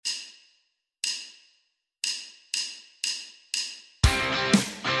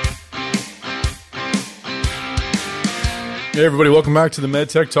Hey, everybody. Welcome back to the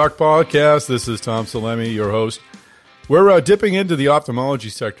MedTech Talk Podcast. This is Tom Salemi, your host. We're dipping into the ophthalmology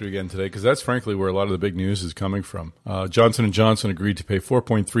sector again today because that's frankly where a lot of the big news is coming from. Johnson & Johnson agreed to pay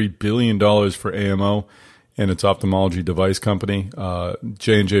 $4.3 billion for AMO and its ophthalmology device company.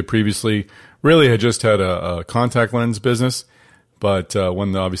 J&J previously really had just had a contact lens business, but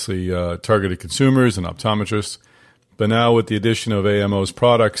one that obviously targeted consumers and optometrists. But now with the addition of AMO's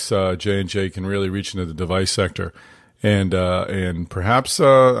products, J&J can really reach into the device sector. And perhaps,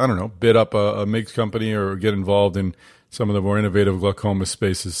 bid up a MIGS company or get involved in some of the more innovative glaucoma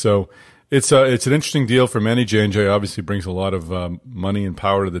spaces. So it's an interesting deal for many. J&J obviously brings a lot of money and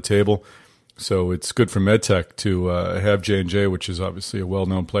power to the table. So it's good for MedTech to have J&J, which is obviously a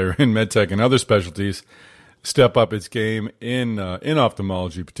well-known player in MedTech and other specialties, step up its game in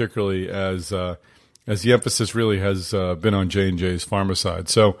ophthalmology, particularly as the emphasis really has been on J&J's pharma side.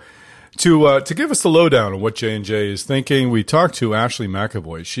 So To give us the lowdown on what J&J is thinking, we talked to Ashley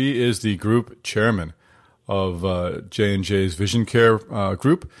McAvoy. She is the group chairman of J&J's Vision Care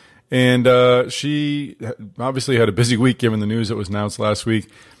group, and she obviously had a busy week given the news that was announced last week,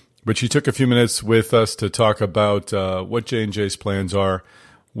 but she took a few minutes with us to talk about what J&J's plans are,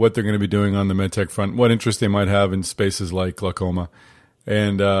 what they're going to be doing on the MedTech front, what interest they might have in spaces like glaucoma,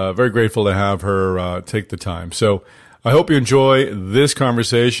 and very grateful to have her take the time. So I hope you enjoy this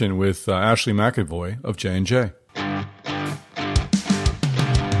conversation with Ashley McAvoy of J&J.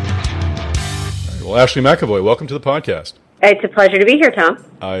 Well, Ashley McAvoy, welcome to the podcast. It's a pleasure to be here, Tom.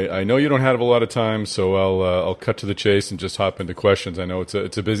 I know you don't have a lot of time, so I'll cut to the chase and just hop into questions. I know it's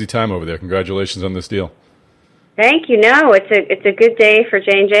a busy time over there. Congratulations on this deal. Thank you. No, it's a good day for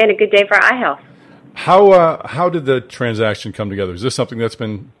J&J and a good day for iHealth. How did the transaction come together? Is this something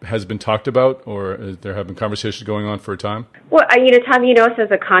has been talked about, or there have been conversations going on for a time? Well, Tom, us as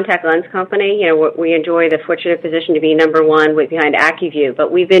a contact lens company, we enjoy the fortunate position to be number one behind AccuView,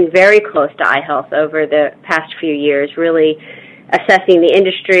 but we've been very close to iHealth over the past few years, really assessing the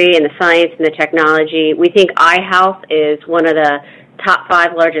industry and the science and the technology. We think iHealth is one of the top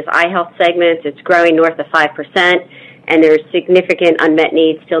 5 largest iHealth segments. It's growing north of 5%, and there's significant unmet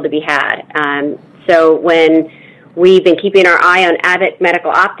needs still to be had. So when we've been keeping our eye on Abbott Medical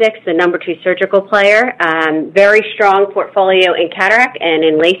Optics, the number 2 surgical player, very strong portfolio in cataract and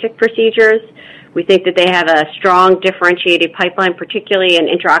in LASIK procedures. We think that they have a strong differentiated pipeline, particularly in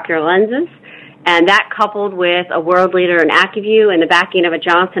intraocular lenses. And that coupled with a world leader in AccuView and the backing of a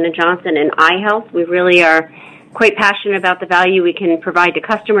Johnson & Johnson and iHealth, we really are quite passionate about the value we can provide to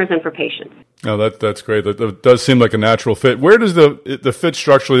customers and for patients. Oh, that's great. That does seem like a natural fit. Where does the fit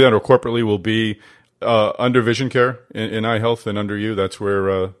structurally then or corporately will be under Vision Care in iHealth and under you? That's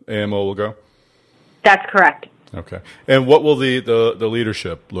where AMO will go? That's correct. Okay. And what will the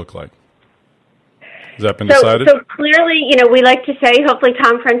leadership look like? Has that been decided? So clearly, we like to say hopefully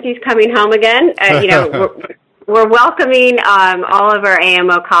Tom Frenzy's coming home again. We're welcoming all of our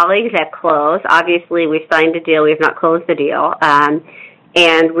AMO colleagues at close. Obviously, we've signed a deal. We have not closed the deal.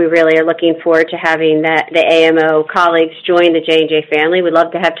 And we really are looking forward to having the AMO colleagues join the J&J family. We'd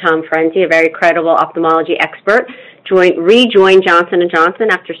love to have Tom Frenzy, a very credible ophthalmology expert, rejoin Johnson & Johnson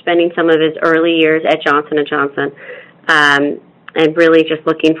after spending some of his early years at Johnson & Johnson. And really just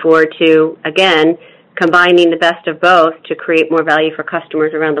looking forward to, again, combining the best of both to create more value for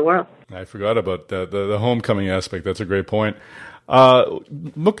customers around the world. I forgot about the homecoming aspect. That's a great point.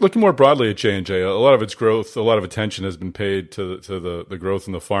 Looking more broadly at J&J, a lot of its growth, a lot of attention has been paid to the growth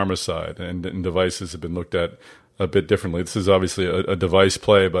in the pharma side, and devices have been looked at a bit differently. This is obviously a device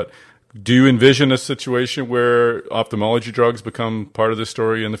play, but do you envision a situation where ophthalmology drugs become part of this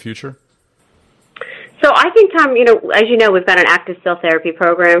story in the future? So I think, Tom, as you know, we've got an active cell therapy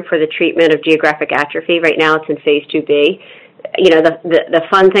program for the treatment of geographic atrophy. Right now it's in phase 2B. The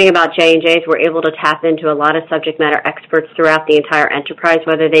fun thing about J&J is we're able to tap into a lot of subject matter experts throughout the entire enterprise,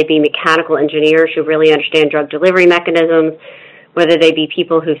 whether they be mechanical engineers who really understand drug delivery mechanisms, whether they be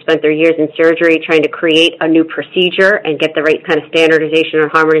people who spent their years in surgery trying to create a new procedure and get the right kind of standardization or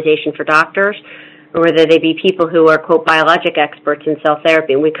harmonization for doctors, or whether they be people who are, quote, biologic experts in cell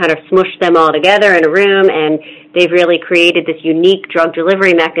therapy. And we kind of smushed them all together in a room, and they've really created this unique drug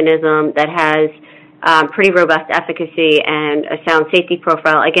delivery mechanism that has pretty robust efficacy and a sound safety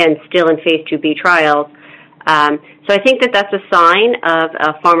profile, again, still in phase 2B trials. So I think that that's a sign of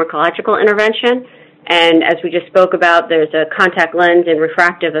a pharmacological intervention. And as we just spoke about, there's a contact lens and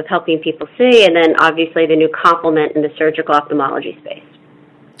refractive of helping people see, and then obviously the new complement in the surgical ophthalmology space.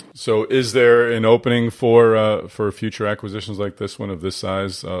 So is there an opening for future acquisitions like this one of this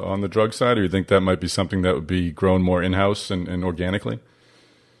size on the drug side, or you think that might be something that would be grown more in-house and organically?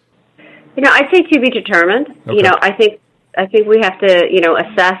 I'd say to be determined. Okay. I think I think we have to,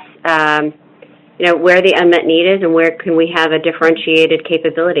 assess, where the unmet need is and where can we have a differentiated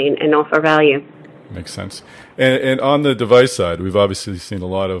capability and offer value. Makes sense. And on the device side, we've obviously seen a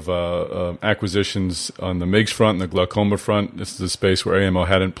lot of acquisitions on the MIGS front and the glaucoma front. This is a space where AMO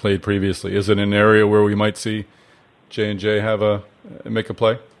hadn't played previously. Is it an area where we might see J&J make a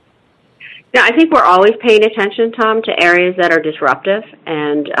play? Yeah, I think we're always paying attention, Tom, to areas that are disruptive.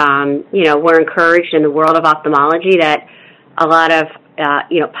 And, we're encouraged in the world of ophthalmology that a lot of,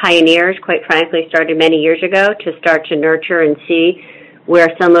 pioneers, quite frankly, started many years ago to start to nurture and see where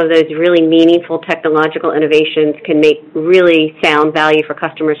some of those really meaningful technological innovations can make really sound value for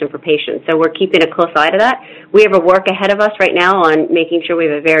customers and for patients. So we're keeping a close eye to that. We have a work ahead of us right now on making sure we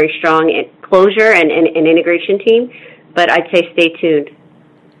have a very strong closure and integration team, but I'd say stay tuned.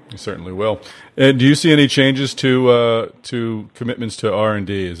 You certainly will. And do you see any changes to commitments to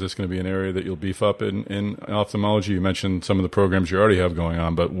R&D? Is this going to be an area that you'll beef up in ophthalmology? You mentioned some of the programs you already have going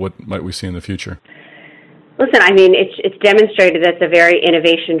on, but what might we see in the future? Listen, I mean, it's demonstrated that it's a very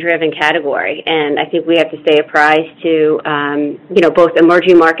innovation-driven category, and I think we have to stay apprised to, both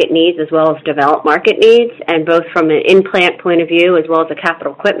emerging market needs as well as developed market needs, and both from an implant point of view as well as a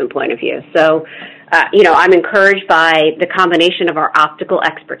capital equipment point of view. So, I'm encouraged by the combination of our optical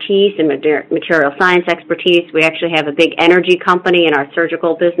expertise and material science expertise. We actually have a big energy company in our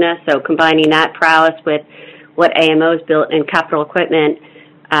surgical business, so combining that prowess with what AMO's built in capital equipment,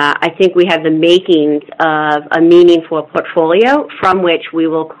 I think we have the makings of a meaningful portfolio from which we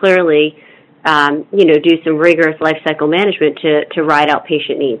will clearly, do some rigorous life cycle management to ride out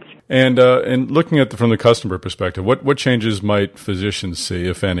patient needs. And looking at from the customer perspective, what changes might physicians see,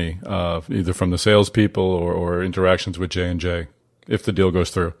 if any, either from the salespeople or interactions with J&J, if the deal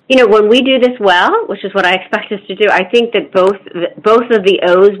goes through? When we do this well, which is what I expect us to do, I think that both of the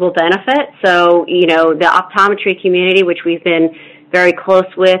O's will benefit. So, the optometry community, which we've been very close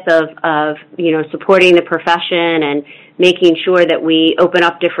with of supporting the profession and making sure that we open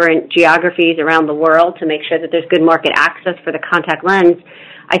up different geographies around the world to make sure that there's good market access for the contact lens.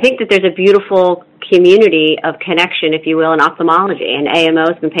 I think that there's a beautiful community of connection, if you will, in ophthalmology, and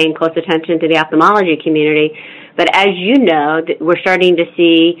AMO has been paying close attention to the ophthalmology community. But as you know, we're starting to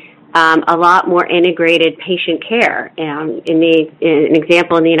see a lot more integrated patient care. An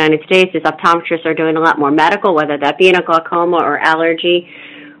example in the United States is optometrists are doing a lot more medical, whether that be in a glaucoma or allergy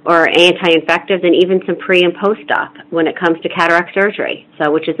or anti-infectives, and even some pre- and post-op when it comes to cataract surgery,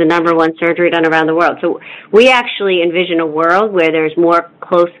 which is the number one surgery done around the world. So we actually envision a world where there's more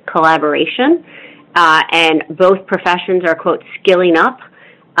close collaboration, and both professions are, quote, skilling up,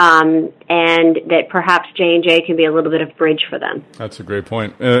 and that perhaps J&J can be a little bit of bridge for them. That's a great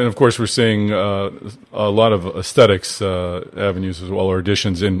point. And, of course, we're seeing a lot of aesthetics avenues as well, or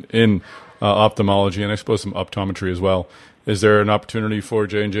additions in ophthalmology, and I suppose some optometry as well. Is there an opportunity for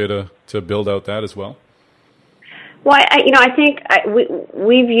J&J to build out that as well? Well, I think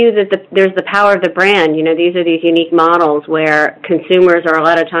we view that there's the power of the brand. These are these unique models where consumers are a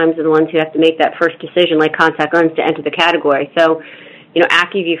lot of times the ones who have to make that first decision, like contact lens, to enter the category. So,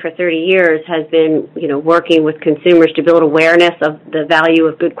 AccuView for 30 years has been, working with consumers to build awareness of the value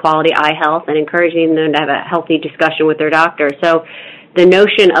of good quality eye health and encouraging them to have a healthy discussion with their doctor. So the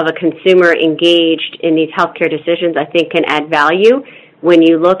notion of a consumer engaged in these healthcare decisions, I think, can add value when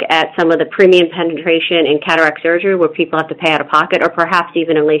you look at some of the premium penetration in cataract surgery where people have to pay out of pocket, or perhaps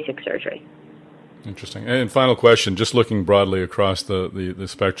even in LASIK surgery. Interesting. And final question, just looking broadly across the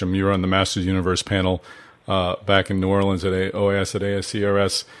spectrum, you were on the Masters Universe panel back in New Orleans at OAS at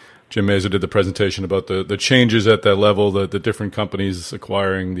ASCRS. Jim Mazur did the presentation about the changes at that level, the different companies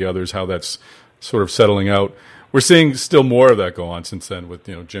acquiring the others, how that's sort of settling out. We're seeing still more of that go on since then with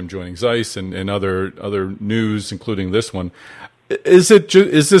Jim joining Zeiss and other news, including this one. Is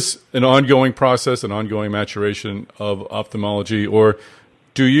this an ongoing process, an ongoing maturation of ophthalmology, or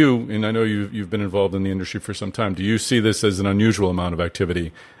do you, and I know you've been involved in the industry for some time, do you see this as an unusual amount of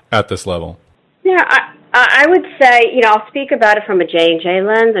activity at this level? Yeah, I would say, I'll speak about it from a J&J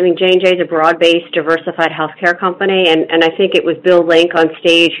lens. I mean, J&J is a broad-based, diversified healthcare company, and I think it was Bill Link on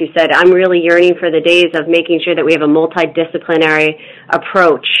stage who said, I'm really yearning for the days of making sure that we have a multidisciplinary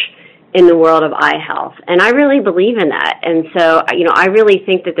approach in the world of eye health. And I really believe in that. And so, I really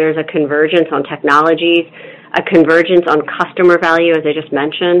think that there's a convergence on technologies, a convergence on customer value, as I just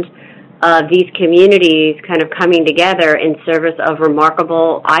mentioned, of these communities kind of coming together in service of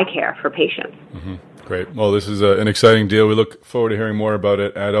remarkable eye care for patients. Mm-hmm. Great. Well, this is an exciting deal. We look forward to hearing more about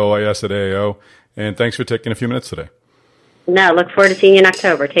it at OIS at AAO. And thanks for taking a few minutes today. No, look forward to seeing you in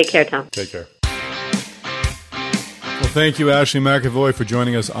October. Take care, Tom. Take care. Well, thank you, Ashley McAvoy, for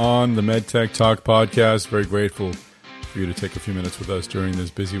joining us on the MedTech Talk podcast. Very grateful for you to take a few minutes with us during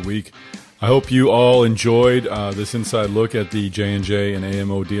this busy week. I hope you all enjoyed this inside look at the J&J and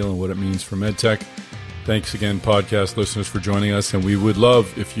AMO deal and what it means for MedTech. Thanks again, podcast listeners, for joining us. And we would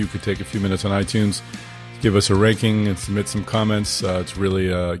love if you could take a few minutes on iTunes, give us a ranking and submit some comments to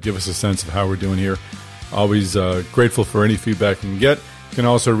really give us a sense of how we're doing here. Always grateful for any feedback you can get. You can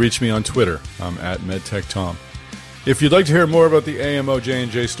also reach me on Twitter. I'm at MedTechTom. If you'd like to hear more about the AMO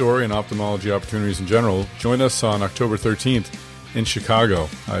J&J story and ophthalmology opportunities in general, join us on October 13th in Chicago.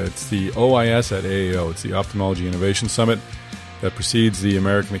 It's the OIS at AAO. It's the Ophthalmology Innovation Summit that precedes the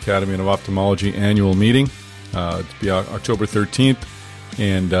American Academy of Ophthalmology annual meeting. It'll be October 13th.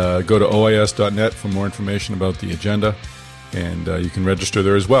 And go to OIS.net for more information about the agenda. And you can register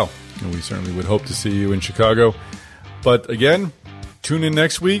there as well. And we certainly would hope to see you in Chicago. But again, tune in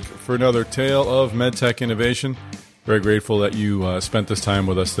next week for another tale of MedTech innovation. Very grateful that you spent this time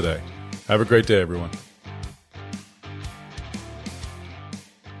with us today. Have a great day, everyone.